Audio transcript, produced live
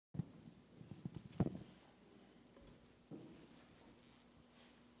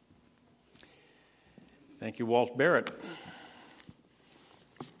Thank you, Walt Barrett.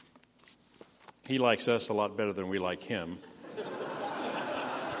 He likes us a lot better than we like him.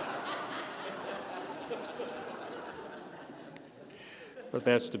 But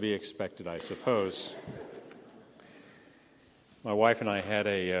that's to be expected, I suppose. My wife and I had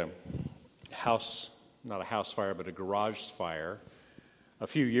a not a house fire, but a garage fire a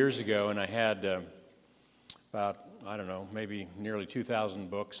few years ago, and I had about, maybe nearly 2,000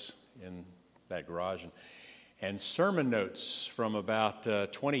 books in that garage. And sermon notes from about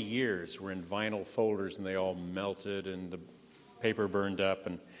 20 years were in vinyl folders, and they all melted, and the paper burned up.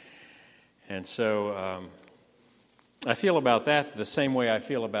 And so I feel about that the same way I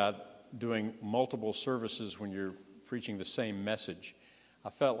feel about doing multiple services when you're preaching the same message. I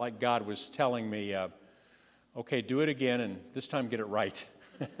felt like God was telling me, okay, do it again, and this time get it right.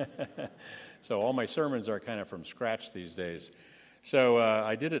 So all my sermons are kind of from scratch these days. So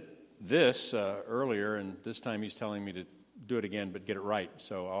I did this earlier, and this time he's telling me to do it again, but get it right.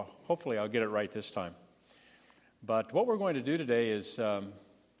 So hopefully I'll get it right this time. But what we're going to do today is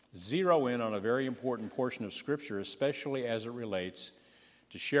zero in on a very important portion of Scripture, especially as it relates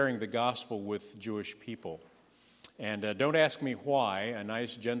to sharing the gospel with Jewish people. And don't ask me why a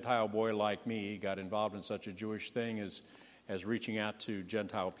nice Gentile boy like me got involved in such a Jewish thing as reaching out to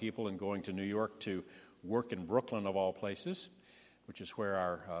Gentile people and going to New York to work in Brooklyn, of all places, which is where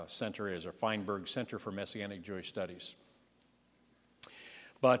our center is, our Feinberg Center for Messianic Jewish Studies.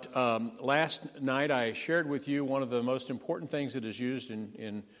 But last night I shared with you one of the most important things that is used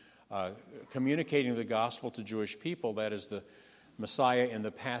in communicating the gospel to Jewish people, that is the Messiah in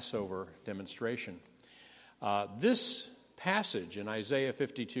the Passover demonstration. This passage in Isaiah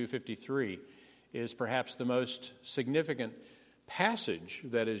 52:53 is perhaps the most significant passage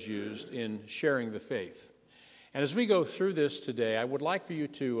that is used in sharing the faith. And as we go through this today, I would like for you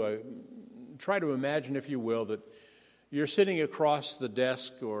to try to imagine, if you will, that you're sitting across the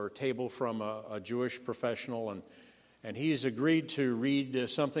desk or table from a Jewish professional, and he's agreed to read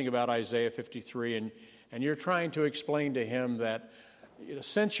something about Isaiah 53, and you're trying to explain to him that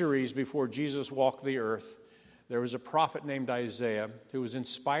centuries before Jesus walked the earth, there was a prophet named Isaiah who was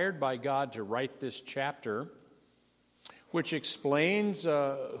inspired by God to write this chapter, which explains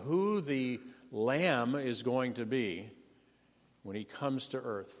who the Lamb is going to be when he comes to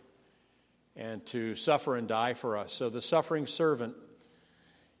earth and to suffer and die for us. So the suffering servant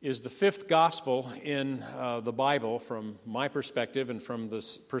is the fifth gospel in the Bible from my perspective and from the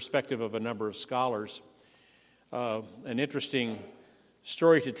perspective of a number of scholars. An interesting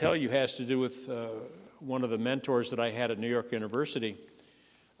story to tell you has to do with one of the mentors that I had at New York University,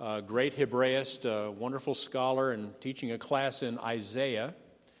 a great Hebraist, a wonderful scholar, and teaching a class in Isaiah,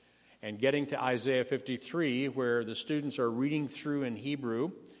 and getting to Isaiah 53, where the students are reading through in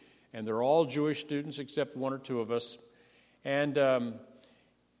Hebrew, and they're all Jewish students except one or two of us. And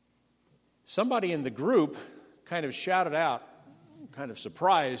somebody in the group kind of shouted out, kind of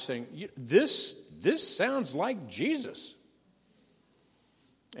surprised, saying, this sounds like Jesus.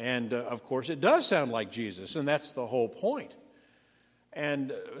 And, of course, it does sound like Jesus, and that's the whole point.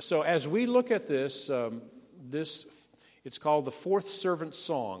 And so as we look at this, it's called the Fourth Servant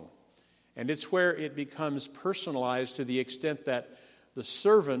Song, and it's where it becomes personalized to the extent that the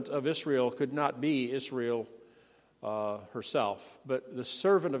servant of Israel could not be Israel herself, but the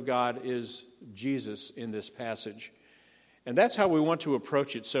servant of God is Jesus in this passage. And that's how we want to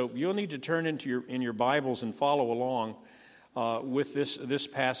approach it. So you'll need to turn in your Bibles and follow along with this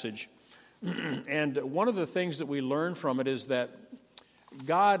passage. And one of the things that we learn from it is that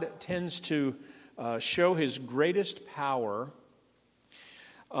God tends to show his greatest power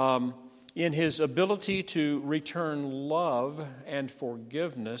in his ability to return love and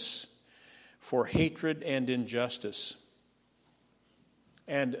forgiveness for hatred and injustice.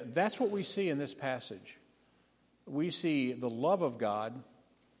 And that's what we see in this passage. We see the love of God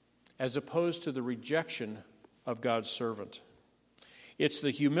as opposed to the rejection of God's servant. It's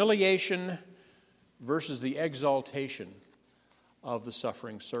the humiliation versus the exaltation of the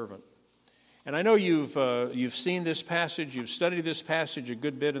suffering servant. And I know you've seen this passage, you've studied this passage a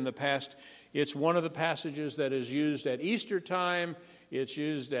good bit in the past. It's one of the passages that is used at Easter time, it's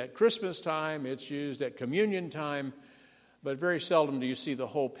used at Christmas time, it's used at communion time, but very seldom do you see the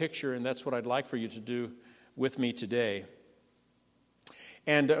whole picture, and that's what I'd like for you to do with me today.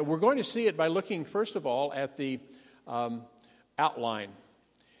 And we're going to see it by looking, first of all, at the outline.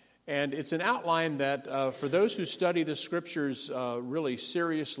 And it's an outline that, for those who study the Scriptures really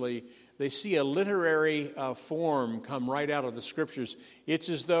seriously, they see a literary form come right out of the Scriptures. It's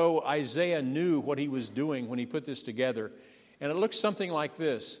as though Isaiah knew what he was doing when he put this together. And it looks something like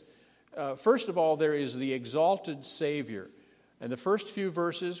this. First of all, there is the exalted Savior. And the first few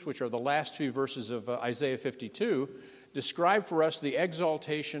verses, which are the last few verses of Isaiah 52, describe for us the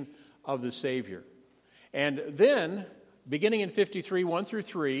exaltation of the Savior. And then, beginning in 53, 1 through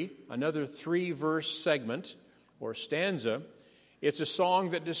 3, another 3-verse segment or stanza, it's a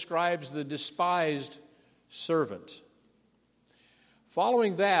song that describes the despised servant.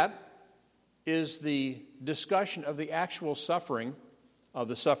 Following that is the discussion of the actual suffering of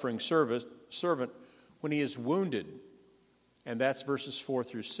the suffering servant when he is wounded. And that's verses 4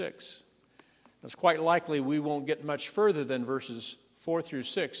 through 6. It's quite likely we won't get much further than verses 4 through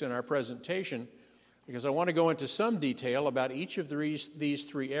 6 in our presentation, because I want to go into some detail about each of these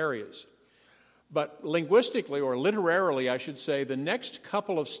 3 areas. But linguistically, or literarily, I should say, the next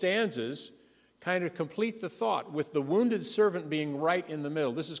couple of stanzas kind of complete the thought, with the wounded servant being right in the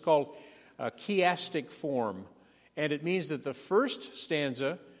middle. This is called a chiastic form, and it means that the first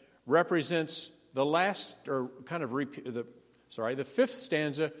stanza represents the last, or kind of the fifth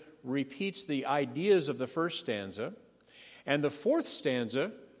stanza repeats the ideas of the first stanza, and the fourth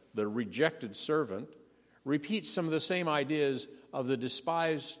stanza, the rejected servant, repeats some of the same ideas of the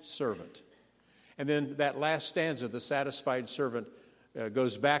despised servant. And then that last stanza, the satisfied servant,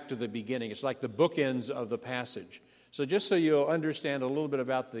 goes back to the beginning. It's like the bookends of the passage. So just so you'll understand a little bit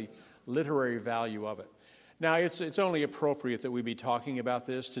about the literary value of it. Now, it's only appropriate that we be talking about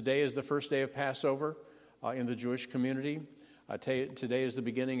this. Today is the first day of Passover in the Jewish community. Today is the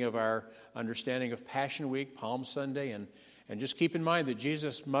beginning of our understanding of Passion Week, Palm Sunday, and just keep in mind that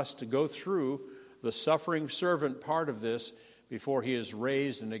Jesus must go through the suffering servant part of this before he is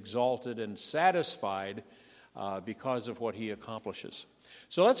raised and exalted and satisfied because of what he accomplishes.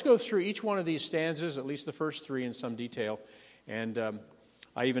 So let's go through each one of these stanzas, at least the first 3 in some detail, and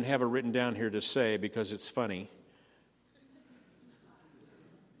I even have it written down here to say, because it's funny.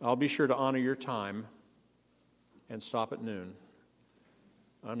 I'll be sure to honor your time and stop at noon,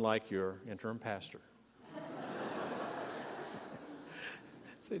 unlike your interim pastor.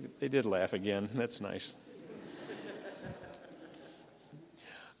 They did laugh again. That's nice.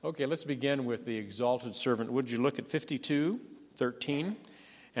 Okay, let's begin with the exalted servant. Would you look at 52:13?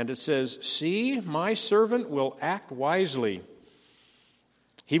 And it says, "See, my servant will act wisely.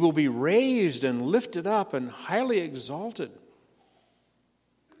 He will be raised and lifted up and highly exalted.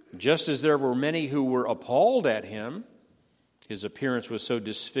 Just as there were many who were appalled at him, his appearance was so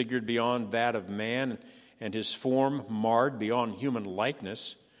disfigured beyond that of man, and his form marred beyond human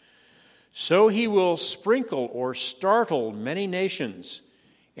likeness, so he will sprinkle or startle many nations,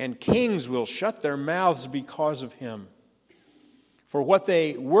 and kings will shut their mouths because of him. For what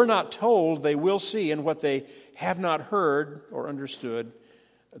they were not told, they will see, and what they have not heard or understood,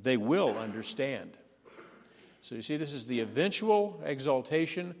 they will understand." So you see, this is the eventual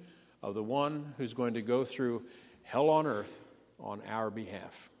exaltation of the one who's going to go through hell on earth on our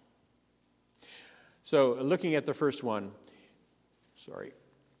behalf. So looking at the first one,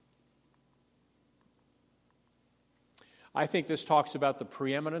 I think this talks about the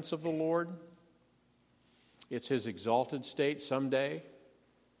preeminence of the Lord. It's his exalted state someday.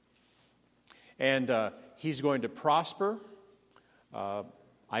 And he's going to prosper.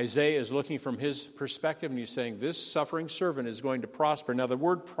 Isaiah is looking from his perspective, and he's saying this suffering servant is going to prosper. Now, the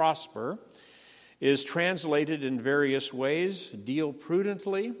word prosper is translated in various ways: deal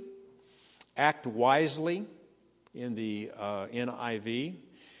prudently, act wisely in the NIV.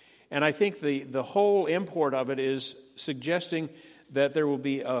 And I think the whole import of it is suggesting that there will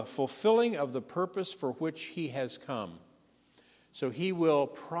be a fulfilling of the purpose for which he has come. So he will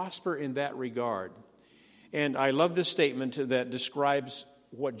prosper in that regard. And I love this statement that describes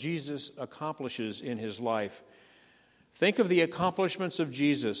what Jesus accomplishes in his life. Think of the accomplishments of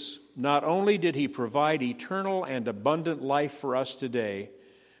Jesus. Not only did he provide eternal and abundant life for us today,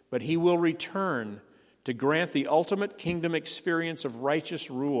 but he will return to grant the ultimate kingdom experience of righteous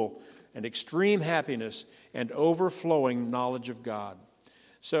rule and extreme happiness and overflowing knowledge of God.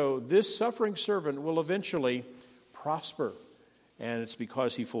 So this suffering servant will eventually prosper, and it's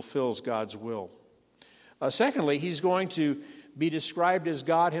because he fulfills God's will. Secondly, he's going to be described as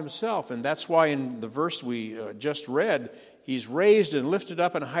God himself, and that's why in the verse we just read, he's raised and lifted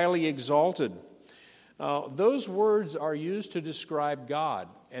up and highly exalted. Those words are used to describe God,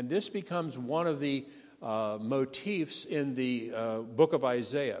 and this becomes one of the motifs in the book of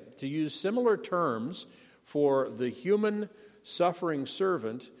Isaiah, to use similar terms for the human suffering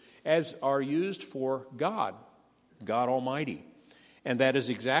servant as are used for God Almighty. And that is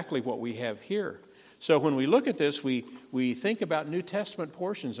exactly what we have here. So when we look at this, we think about New Testament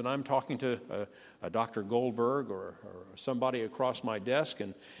portions, and I'm talking to a Dr. Goldberg or somebody across my desk,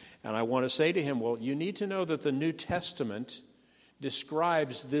 and I want to say to him, well, you need to know that the New Testament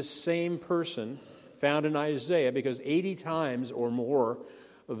describes this same person found in Isaiah, because 80 times or more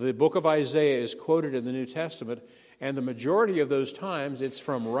the book of Isaiah is quoted in the New Testament, and the majority of those times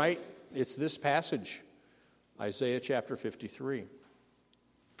it's this passage, Isaiah chapter 53.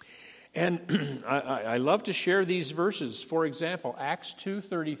 And I love to share these verses. For example, Acts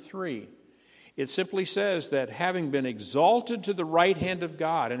 2:33. It simply says that having been exalted to the right hand of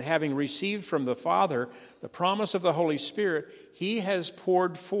God and having received from the Father the promise of the Holy Spirit, he has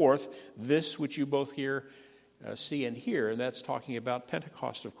poured forth this which you both see and hear. And that's talking about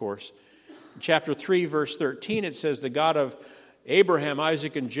Pentecost, of course. In chapter 3, verse 13, it says, the God of Abraham,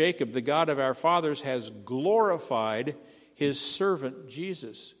 Isaac, and Jacob, the God of our fathers, has glorified his servant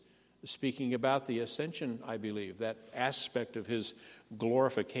Jesus. Speaking about the ascension, I believe, that aspect of his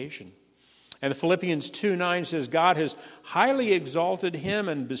glorification. And Philippians 2:9 says, God has highly exalted him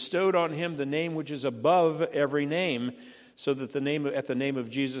and bestowed on him the name which is above every name, so that at the name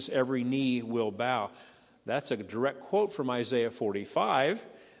of Jesus every knee will bow. That's a direct quote from Isaiah 45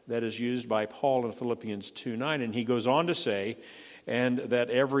 that is used by Paul in Philippians 2:9. And he goes on to say, and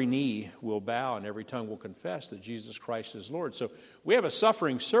that every knee will bow and every tongue will confess that Jesus Christ is Lord. So we have a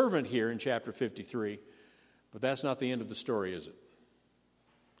suffering servant here in chapter 53, but that's not the end of the story, is it?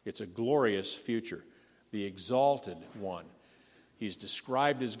 It's a glorious future, the exalted one. He's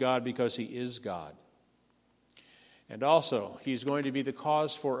described as God because he is God. And also, he's going to be the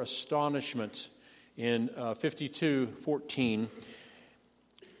cause for astonishment. In 52:14,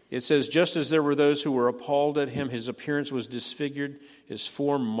 it says, just as there were those who were appalled at him, his appearance was disfigured, his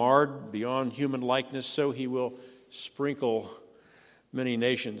form marred beyond human likeness, so he will sprinkle many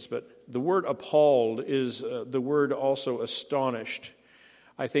nations. But the word appalled is the word also astonished.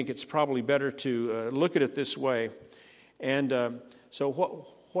 I think it's probably better to look at it this way. And so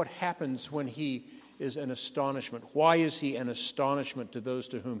what happens when he is an astonishment? Why is he an astonishment to those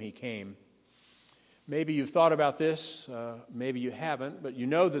to whom he came? Maybe you've thought about this, maybe you haven't, but you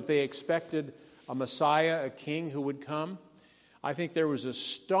know that they expected a Messiah, a king who would come. I think there was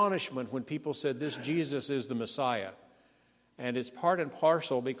astonishment when people said this Jesus is the Messiah. And it's part and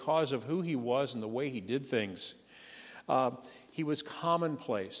parcel because of who he was and the way he did things. He was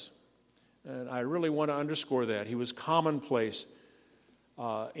commonplace. And I really want to underscore that. He was commonplace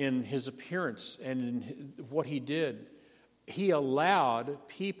in his appearance and in what he did. He allowed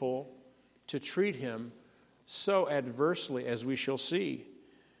people to treat him so adversely, as we shall see.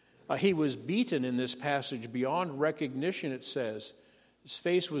 He was beaten in this passage beyond recognition, it says. His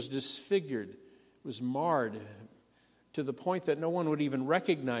face was disfigured, was marred, to the point that no one would even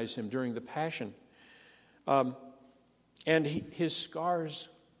recognize him during the Passion. And his scars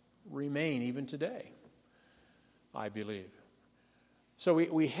remain even today, I believe. So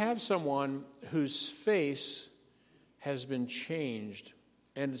we have someone whose face has been changed,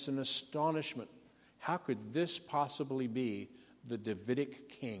 and it's an astonishment. How could this possibly be the Davidic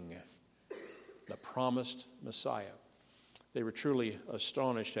king, the promised Messiah? They were truly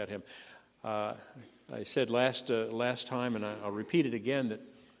astonished at him. I said last time, and I'll repeat it again, that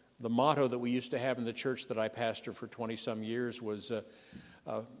the motto that we used to have in the church that I pastored for 20-some years was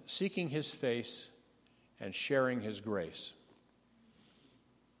seeking his face and sharing his grace.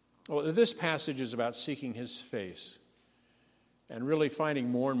 Well, this passage is about seeking his face and really finding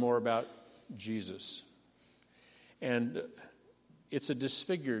more and more about Jesus. And it's a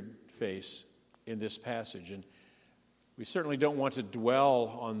disfigured face in this passage. And we certainly don't want to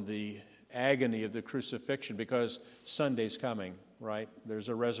dwell on the agony of the crucifixion because Sunday's coming, right? There's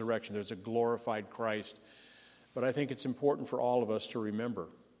a resurrection. There's a glorified Christ. But I think it's important for all of us to remember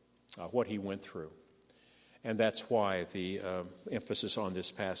what he went through. And that's why the emphasis on this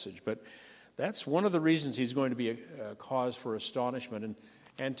passage. But that's one of the reasons he's going to be a cause for astonishment.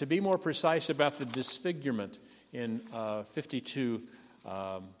 And to be more precise about the disfigurement in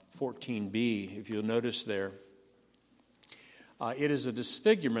 52:14b, if you'll notice there, it is a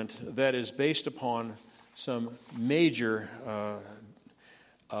disfigurement that is based upon some major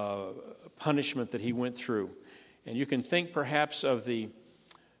punishment that he went through. And you can think perhaps of the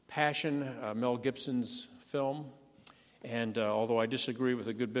Passion, Mel Gibson's film. And although I disagree with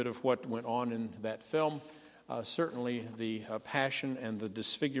a good bit of what went on in that film, certainly the passion and the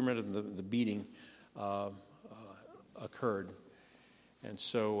disfigurement and the beating occurred. And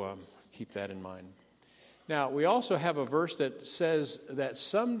so keep that in mind. Now, we also have a verse that says that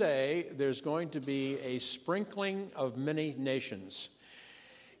someday there's going to be a sprinkling of many nations.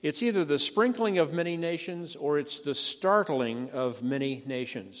 It's either the sprinkling of many nations or it's the startling of many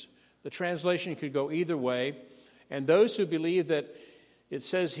nations. The translation could go either way, and those who believe that it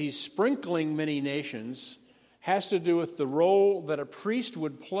says he's sprinkling many nations has to do with the role that a priest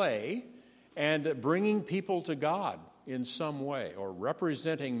would play and bringing people to God in some way, or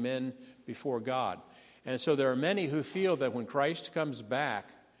representing men before God. And so there are many who feel that when Christ comes back,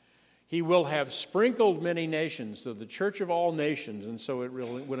 he will have sprinkled many nations, so the church of all nations, and so it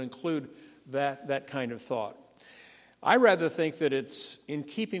really would include that kind of thought. I rather think that it's in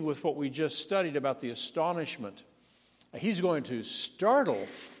keeping with what we just studied about the astonishment. He's going to startle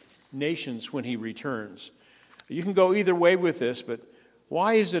nations when he returns. You can go either way with this, but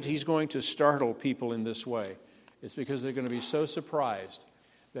why is it he's going to startle people in this way? It's because they're going to be so surprised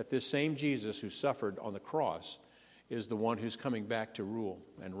that this same Jesus who suffered on the cross is the one who's coming back to rule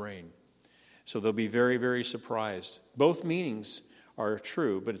and reign. So they'll be very, very surprised. Both meanings are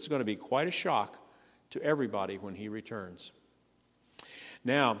true, but it's going to be quite a shock to everybody when he returns.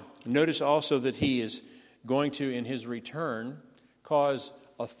 Now, notice also that he is going to, in his return, cause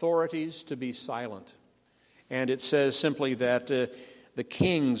authorities to be silent. And it says simply that the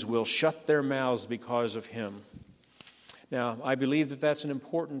kings will shut their mouths because of him. Now, I believe that that's an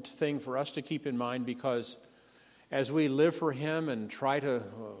important thing for us to keep in mind, because as we live for him and try to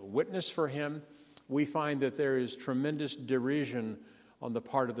witness for him, we find that there is tremendous derision on the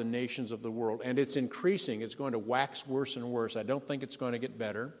part of the nations of the world. And it's increasing. It's going to wax worse and worse. I don't think it's going to get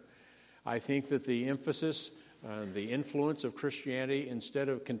better. I think that the emphasis, the influence of Christianity, instead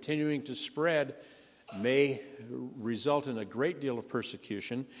of continuing to spread, may result in a great deal of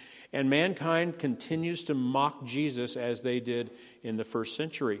persecution. And mankind continues to mock Jesus as they did in the first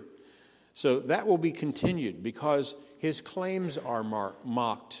century. So that will be continued because his claims are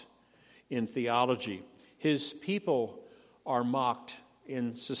mocked in theology. His people are mocked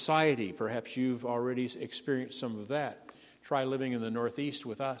in society. Perhaps you've already experienced some of that. Try living in the Northeast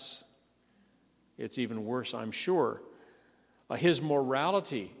with us. It's even worse, I'm sure. His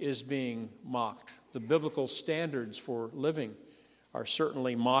morality is being mocked. The biblical standards for living are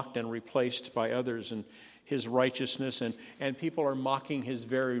certainly mocked and replaced by others, and his righteousness, and people are mocking his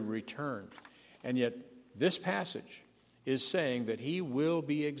very return. And yet this passage is saying that he will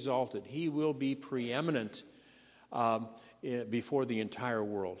be exalted. He will be preeminent before the entire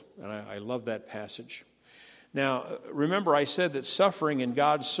world. And I love that passage. Now, remember I said that suffering in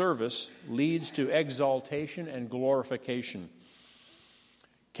God's service leads to exaltation and glorification.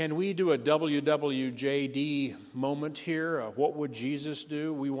 Can we do a WWJD moment here? What would Jesus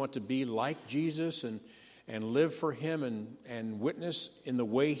do? We want to be like Jesus and live for him and witness in the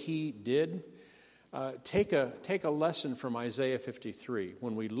way he did. Take a lesson from Isaiah 53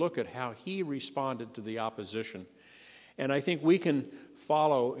 when we look at how he responded to the opposition. And I think we can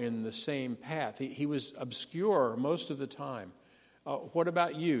follow in the same path. He was obscure most of the time. What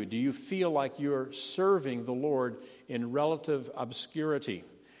about you? Do you feel like you're serving the Lord in relative obscurity?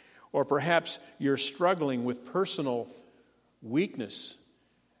 Or perhaps you're struggling with personal weakness,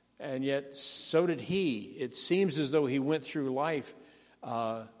 and yet so did he. It seems as though he went through life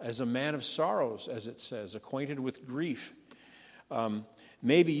as a man of sorrows, as it says, acquainted with grief.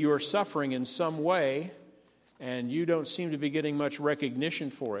 Maybe you're suffering in some way, and you don't seem to be getting much recognition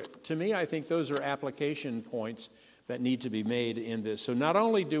for it. To me, I think those are application points that need to be made in this. So not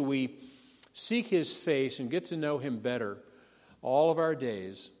only do we seek his face and get to know him better all of our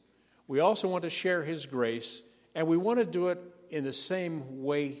days, we also want to share his grace, and we want to do it in the same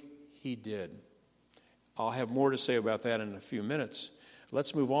way he did. I'll have more to say about that in a few minutes.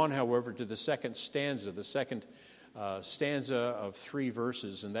 Let's move on, however, to the second stanza of 3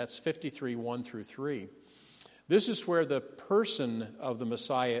 verses, and that's 53, 1 through 3. This is where the person of the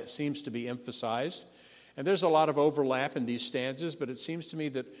Messiah seems to be emphasized. And there's a lot of overlap in these stanzas, but it seems to me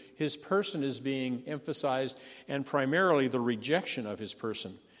that his person is being emphasized, and primarily the rejection of his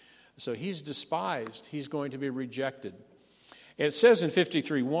person. So he's despised. He's going to be rejected. It says in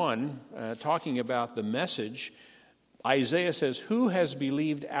 53:1, talking about the message, Isaiah says, "Who has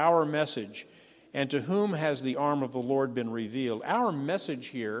believed our message, and to whom has the arm of the Lord been revealed?" Our message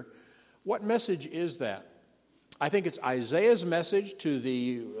here, what message is that? I think it's Isaiah's message to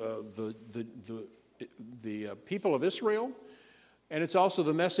the people of Israel, and it's also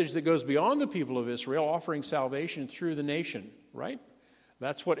the message that goes beyond the people of Israel, offering salvation through the nation, right?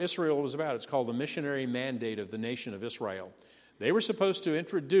 That's what Israel was about. It's called the missionary mandate of the nation of Israel. They were supposed to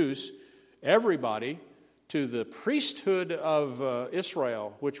introduce everybody to the priesthood of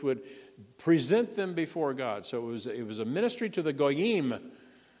Israel, which would present them before God. So it was a ministry to the Goyim,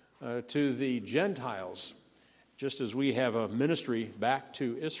 to the Gentiles. just as we have a ministry back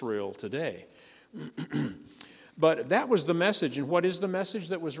to Israel today. But that was the message. And what is the message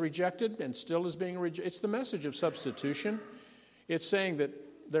that was rejected and still is being rejected? It's the message of substitution. It's saying that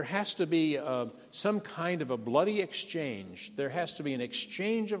there has to be some kind of a bloody exchange. There has to be an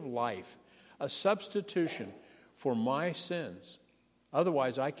exchange of life, a substitution for my sins.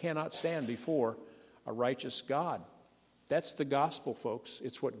 Otherwise, I cannot stand before a righteous God. That's the gospel, folks.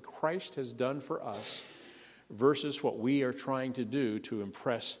 It's what Christ has done for us versus what we are trying to do to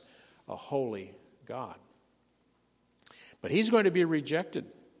impress a holy God. But he's going to be rejected.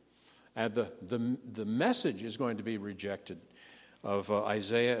 And the message is going to be rejected of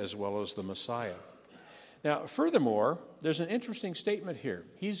Isaiah as well as the Messiah. Now, furthermore, there's an interesting statement here.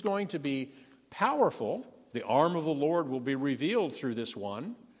 He's going to be powerful. The arm of the Lord will be revealed through this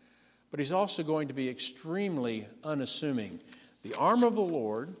one. But he's also going to be extremely unassuming. The arm of the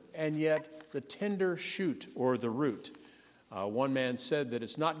Lord, and yet the tender shoot or the root. One man said that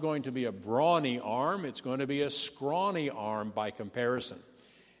it's not going to be a brawny arm, it's going to be a scrawny arm by comparison.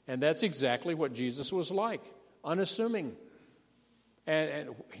 And that's exactly what Jesus was like, unassuming. And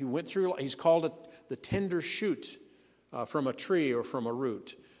he went through, he's called it the tender shoot from a tree or from a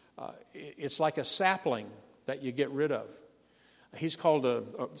root. It's like a sapling that you get rid of. He's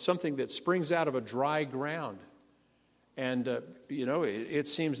called something that springs out of a dry ground. And, it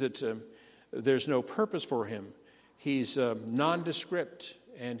seems that there's no purpose for him. He's nondescript,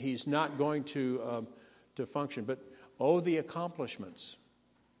 and he's not going to function. But, the accomplishments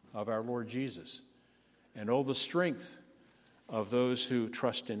of our Lord Jesus, and the strength of those who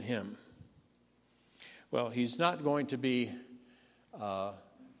trust in him. Well, he's not going to be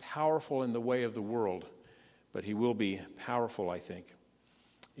powerful in the way of the world, but he will be powerful, I think,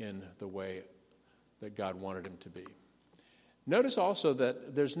 in the way that God wanted him to be. Notice also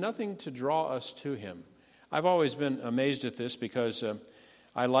that there's nothing to draw us to him. I've always been amazed at this because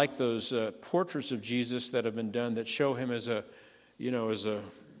I like those portraits of Jesus that have been done that show him as a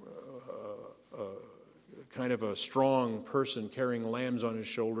kind of a strong person carrying lambs on his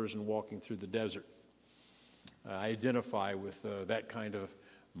shoulders and walking through the desert. I identify with that kind of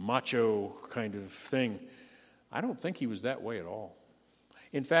macho kind of thing. I don't think he was that way at all.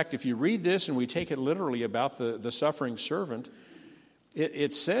 In fact, if you read this and we take it literally about the suffering servant,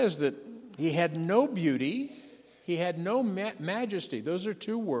 it says that he had no beauty, he had no majesty. Those are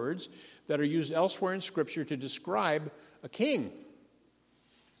two words that are used elsewhere in Scripture to describe a king.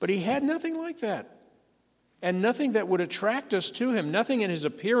 But he had nothing like that. And nothing that would attract us to him, nothing in his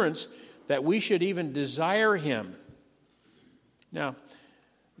appearance that we should even desire him. Now,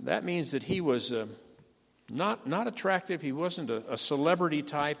 that means that he was not attractive. He wasn't a celebrity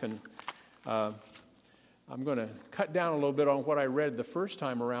type. And I'm going to cut down a little bit on what I read the first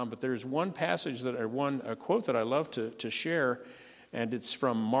time around, but there's one passage a quote that I love to share, and it's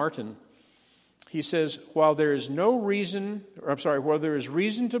from Martin. He says, while there is reason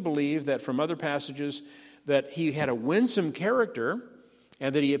to believe that from other passages that he had a winsome character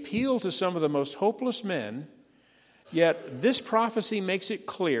and that he appealed to some of the most hopeless men, yet this prophecy makes it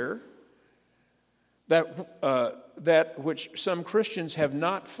clear that which some Christians have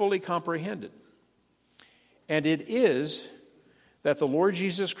not fully comprehended. And it is that the Lord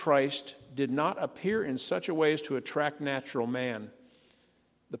Jesus Christ did not appear in such a way as to attract natural man.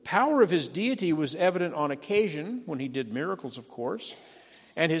 The power of his deity was evident on occasion when he did miracles, of course,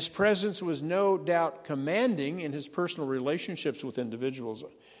 and his presence was no doubt commanding in his personal relationships with individuals,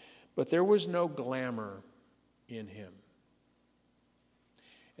 but there was no glamour in him.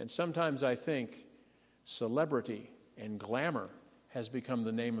 And sometimes I think celebrity and glamour has become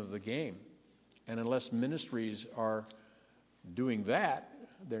the name of the game. And unless ministries are doing that,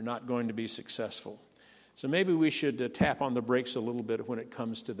 they're not going to be successful. So maybe we should tap on the brakes a little bit when it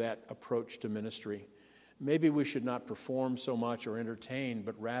comes to that approach to ministry. Maybe we should not perform so much or entertain,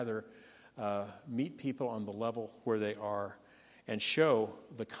 but rather meet people on the level where they are and show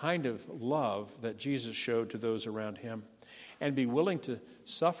the kind of love that Jesus showed to those around him and be willing to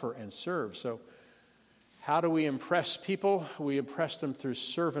suffer and serve. So how do we impress people? We impress them through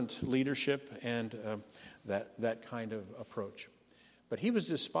servant leadership and that kind of approach. But he was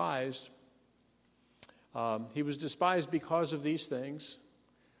despised. He was despised because of these things.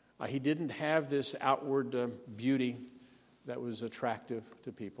 He didn't have this outward beauty that was attractive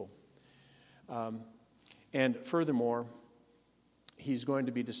to people. And furthermore, he's going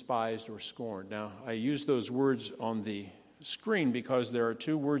to be despised or scorned. Now, I use those words on the screen because there are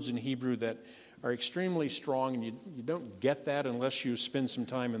two words in Hebrew that are extremely strong, and you don't get that unless you spend some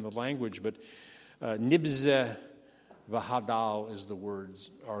time in the language. But nibzeh vahadal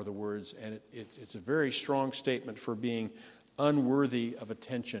are the words, and it's a very strong statement for being unworthy of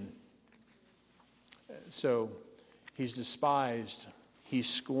attention. So he's despised, he's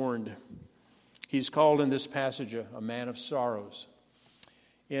scorned. He's called in this passage a man of sorrows.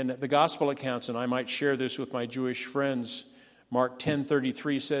 In the gospel accounts, and I might share this with my Jewish friends, Mark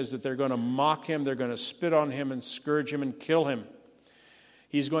 10:33 says that they're going to mock him, they're going to spit on him and scourge him and kill him.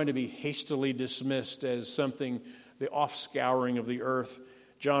 He's going to be hastily dismissed as something, the offscouring of the earth.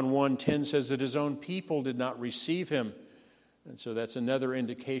 John 1:10 says that his own people did not receive him. And so that's another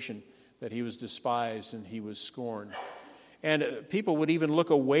indication that he was despised and he was scorned. And people would even look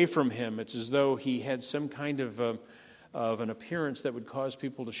away from him. It's as though he had some kind of an appearance that would cause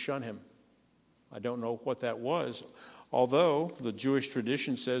people to shun him. I don't know what that was, although the Jewish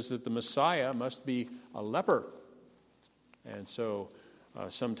tradition says that the Messiah must be a leper. And so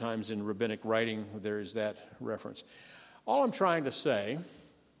sometimes in rabbinic writing there is that reference. All I'm trying to say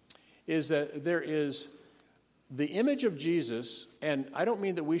is that there is the image of Jesus, and I don't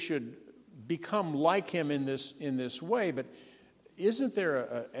mean that we should become like him in this way, but isn't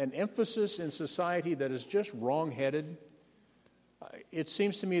there an emphasis in society that is just wrong-headed? It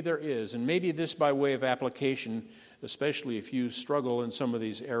seems to me there is, and maybe this by way of application, especially if you struggle in some of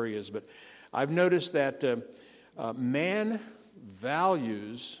these areas. But I've noticed that man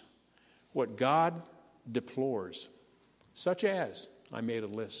values what God deplores, such as, I made a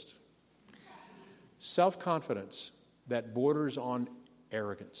list, self-confidence that borders on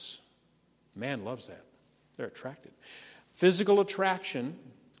arrogance. Man loves that. They're attracted. Physical attraction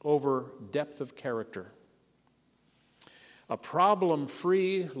over depth of character. A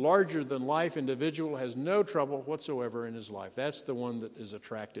problem-free, larger-than-life individual has no trouble whatsoever in his life. That's the one that is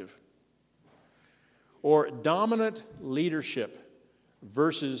attractive. Or dominant leadership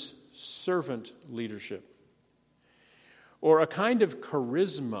versus servant leadership. Or a kind of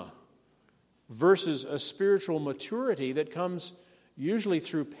charisma versus a spiritual maturity that comes usually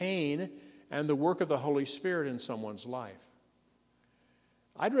through pain and the work of the Holy Spirit in someone's life.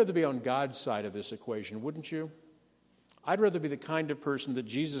 I'd rather be on God's side of this equation, wouldn't you? I'd rather be the kind of person that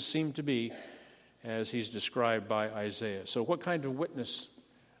Jesus seemed to be as he's described by Isaiah. So what kind of witness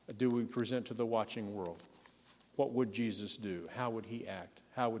do we present to the watching world? What would Jesus do? How would he act?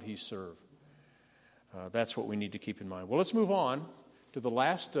 How would he serve? That's what we need to keep in mind. Well, let's move on to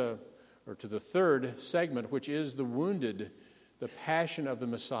to the third segment, which is the wounded, the passion of the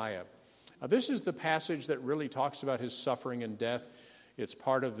Messiah. This is the passage that really talks about his suffering and death. It's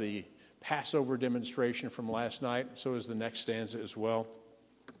part of the Passover demonstration from last night. So is the next stanza as well.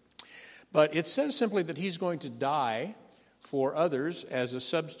 But it says simply that he's going to die for others as a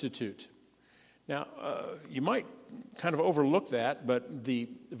substitute. Now, you might kind of overlook that, but the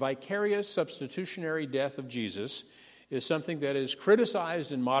vicarious substitutionary death of Jesus is something that is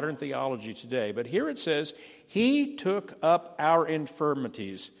criticized in modern theology today. But here it says, he took up our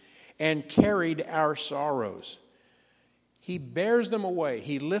infirmities and carried our sorrows. He bears them away.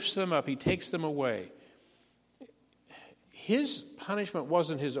 He lifts them up. He takes them away. His punishment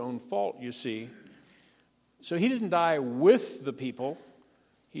wasn't his own fault, you see. So he didn't die with the people.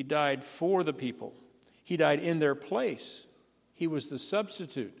 He died for the people. He died in their place. He was the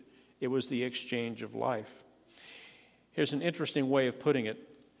substitute. It was the exchange of life. Here's an interesting way of putting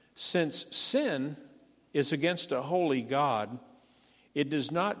it. Since sin is against a holy God, it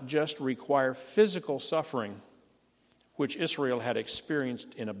does not just require physical suffering, which Israel had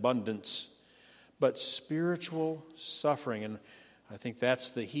experienced in abundance, but spiritual suffering. And I think that's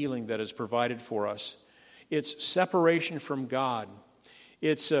the healing that is provided for us. It's separation from God.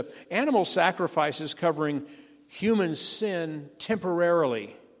 It's animal sacrifices covering human sin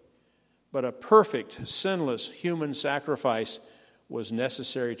temporarily, but a perfect, sinless human sacrifice was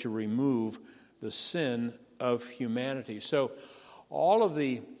necessary to remove the sin of humanity. So all of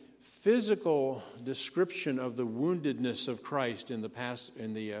the physical description of the woundedness of Christ in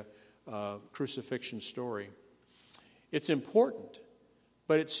the crucifixion story, it's important,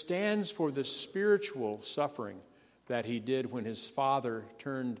 but it stands for the spiritual suffering that he did when his Father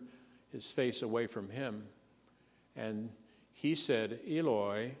turned his face away from him. And he said,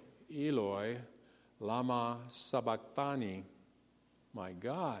 Eloi, Eloi, lama sabachthani, my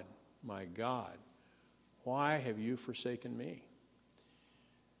God, why have you forsaken me?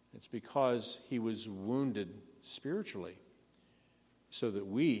 It's because he was wounded spiritually so that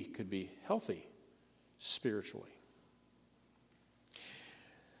we could be healthy spiritually.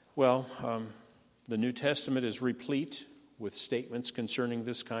 Well, the New Testament is replete with statements concerning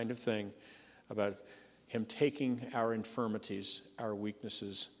this kind of thing, about him taking our infirmities, our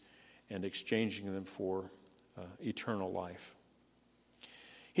weaknesses, and exchanging them for eternal life.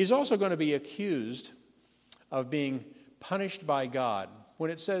 He's also going to be accused of being punished by God.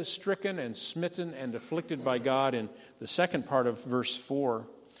 When it says stricken and smitten and afflicted by God in the second part of verse 4,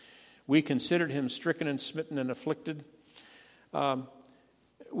 we considered him stricken and smitten and afflicted. What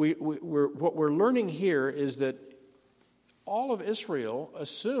we're learning here is that all of Israel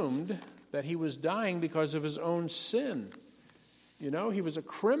assumed that he was dying because of his own sin. You know, he was a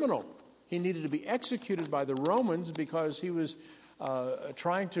criminal. He needed to be executed by the Romans because he was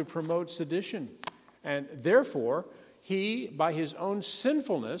trying to promote sedition. And therefore, he, by his own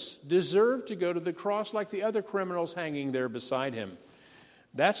sinfulness, deserved to go to the cross like the other criminals hanging there beside him.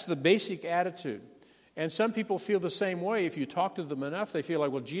 That's the basic attitude. And some people feel the same way. If you talk to them enough, they feel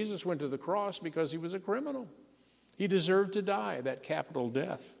like, well, Jesus went to the cross because he was a criminal. He deserved to die, that capital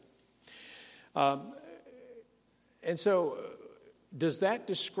death. And so, does that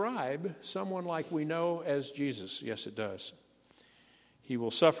describe someone like we know as Jesus? Yes, it does. He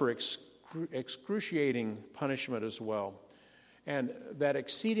will suffer excruciating punishment as well. And that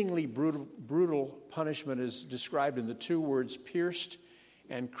exceedingly brutal punishment is described in the two words pierced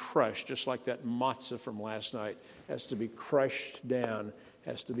and crushed, just like that matzah from last night has to be crushed down,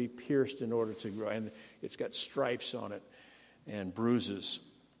 has to be pierced in order to grow. And it's got stripes on it and bruises.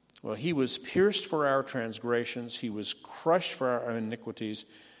 Well, he was pierced for our transgressions. He was crushed for our iniquities.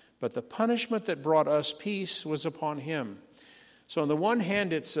 But the punishment that brought us peace was upon him. So on the one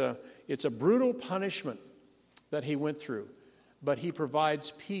hand, it's a brutal punishment that he went through. But he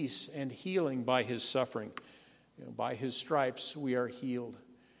provides peace and healing by his suffering. By his stripes, we are healed.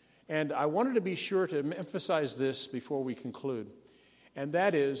 And I wanted to be sure to emphasize this before we conclude. And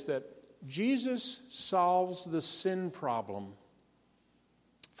that is that Jesus solves the sin problem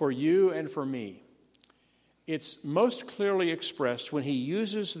for you and for me. It's most clearly expressed when he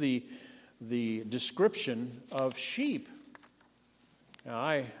uses the description of sheep. Now,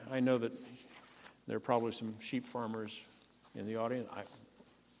 I know that there are probably some sheep farmers in the audience.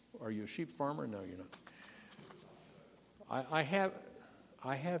 Are you a sheep farmer? No, you're not. I have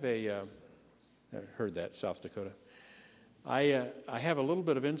a heard that, South Dakota. I have a little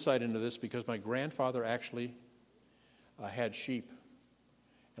bit of insight into this because my grandfather actually had sheep,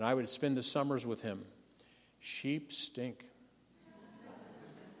 and I would spend the summers with him. Sheep stink.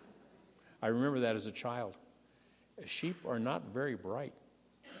 I remember that as a child. Sheep are not very bright.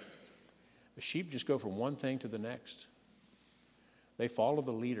 Sheep just go from one thing to the next. They follow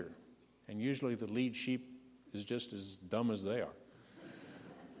the leader, and usually the lead sheep is just as dumb as they are.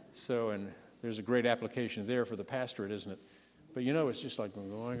 So, and there's a great application there for the pastorate, isn't it? But you know, it's just like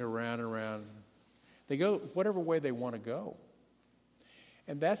going around and around. They go whatever way they want to go.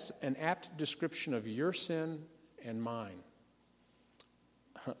 And that's an apt description of your sin and mine.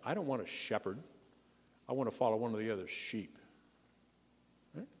 I don't want a shepherd. I want to follow one of the other sheep.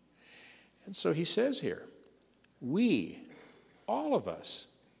 Right? And so he says here, we, all of us,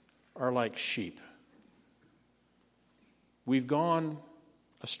 are like sheep. We've gone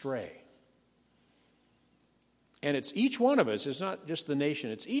astray. And it's each one of us, it's not just the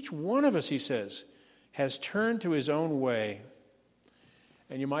nation, it's each one of us, he says, has turned to his own way.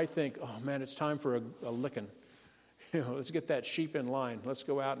 And you might think, oh man, it's time for a licking. Let's get that sheep in line. Let's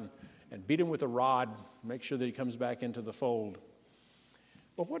go out and beat him with a rod, make sure that he comes back into the fold.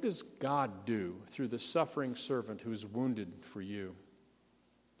 But what does God do through the suffering servant who's wounded for you?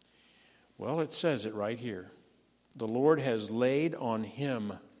 Well, it says it right here. The Lord has laid on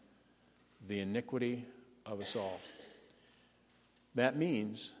him the iniquity of us all. That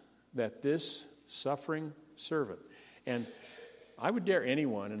means that this suffering servant, and I would dare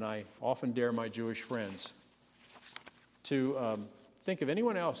anyone, and I often dare my Jewish friends, to think of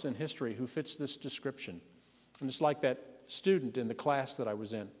anyone else in history who fits this description. And it's like that student in the class that I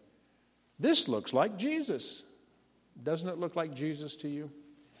was in. This looks like Jesus. Doesn't it look like Jesus to you?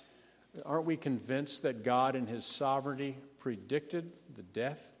 Aren't we convinced that God in his sovereignty predicted the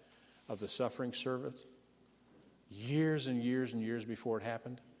death of the suffering servant years and years and years before it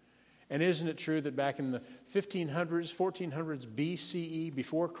happened? And isn't it true that back in the 1500s, 1400s BCE,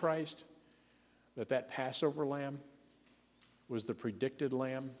 before Christ, that Passover lamb was the predicted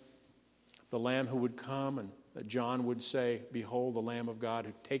lamb, the lamb who would come and that John would say, behold, the Lamb of God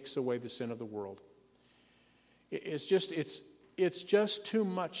who takes away the sin of the world. It's just too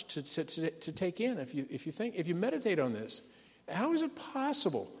much to take in if you meditate on this. How is it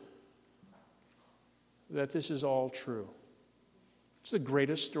possible that this is all true? It's the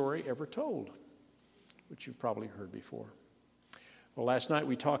greatest story ever told, which you've probably heard before. Well, last night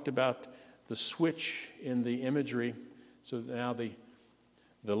we talked about the switch in the imagery. So now the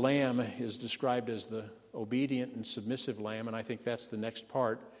lamb is described as the obedient and submissive lamb, and I think that's the next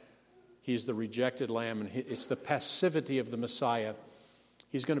part. He's the rejected lamb, and it's the passivity of the Messiah.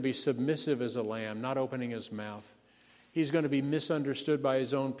 He's going to be submissive as a lamb, not opening his mouth. He's going to be misunderstood by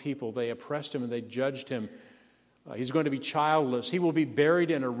his own people. They oppressed him and they judged him. He's going to be childless. He will be buried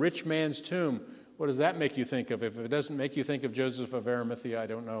in a rich man's tomb. What does that make you think of? If it doesn't make you think of Joseph of Arimathea, I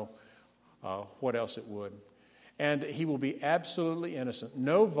don't know what else it would. And he will be absolutely innocent.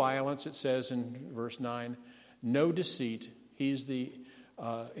 No violence, it says in verse 9. No deceit. He's the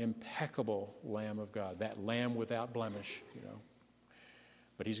impeccable Lamb of God, that Lamb without blemish,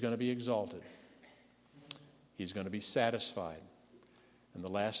 But he's going to be exalted. He's going to be satisfied. And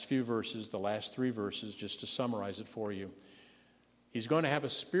the last few verses, the last 3 verses, just to summarize it for you, he's going to have a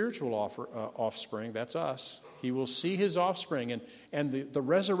spiritual offspring. That's us. He will see his offspring. And the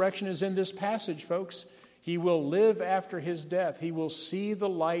resurrection is in this passage, folks. He will live after his death. He will see the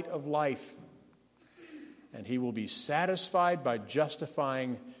light of life. And he will be satisfied by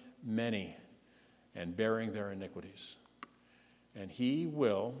justifying many and bearing their iniquities. And he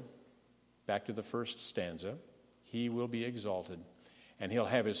will, back to the first stanza, he will be exalted. And he'll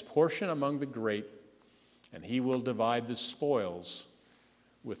have his portion among the great, and he will divide the spoils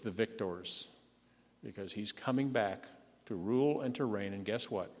with the victors, because he's coming back to rule and to reign. And guess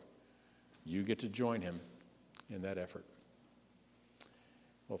what? You get to join him in that effort.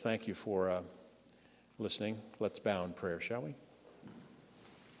 Well, thank you for listening. Let's bow in prayer, shall we?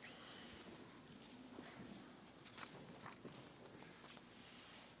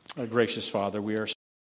 Our gracious Father, we are